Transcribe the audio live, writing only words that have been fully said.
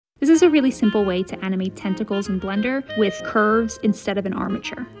This is a really simple way to animate tentacles in Blender with curves instead of an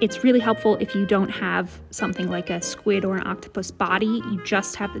armature. It's really helpful if you don't have something like a squid or an octopus body, you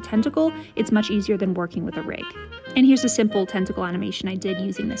just have the tentacle. It's much easier than working with a rig. And here's a simple tentacle animation I did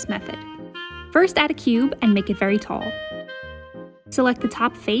using this method. First, add a cube and make it very tall. Select the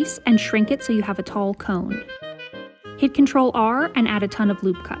top face and shrink it so you have a tall cone. Hit Ctrl R and add a ton of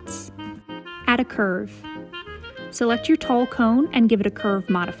loop cuts. Add a curve. Select your tall cone and give it a curve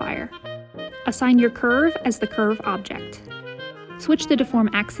modifier. Assign your curve as the curve object. Switch the deform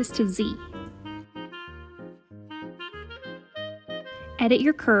axis to Z. Edit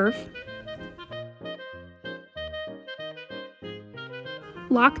your curve.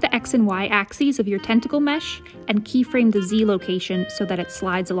 Lock the X and Y axes of your tentacle mesh and keyframe the Z location so that it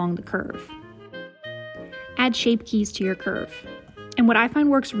slides along the curve. Add shape keys to your curve. And what I find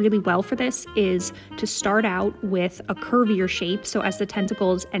works really well for this is to start out with a curvier shape, so as the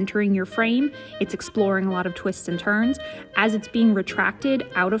tentacle is entering your frame, it's exploring a lot of twists and turns. As it's being retracted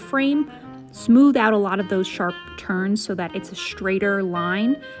out of frame, smooth out a lot of those sharp turns so that it's a straighter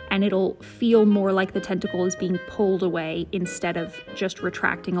line, and it'll feel more like the tentacle is being pulled away instead of just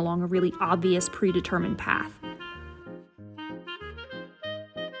retracting along a really obvious predetermined path.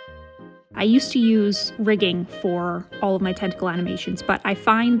 I used to use rigging for all of my tentacle animations, but I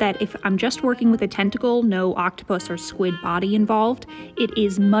find that if I'm just working with a tentacle, no octopus or squid body involved, it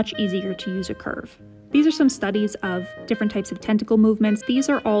is much easier to use a curve. These are some studies of different types of tentacle movements. These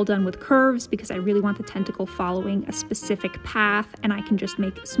are all done with curves because I really want the tentacle following a specific path, and I can just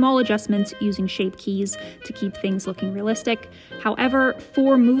make small adjustments using shape keys to keep things looking realistic. However,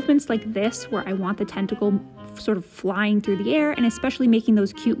 for movements like this, where I want the tentacle sort of flying through the air and especially making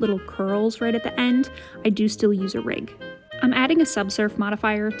those cute little curls right at the end, I do still use a rig. I'm adding a subsurf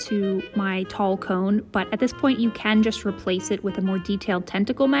modifier to my tall cone, but at this point you can just replace it with a more detailed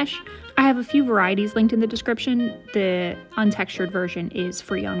tentacle mesh. I have a few varieties linked in the description. The untextured version is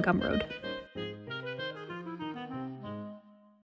free on Gumroad.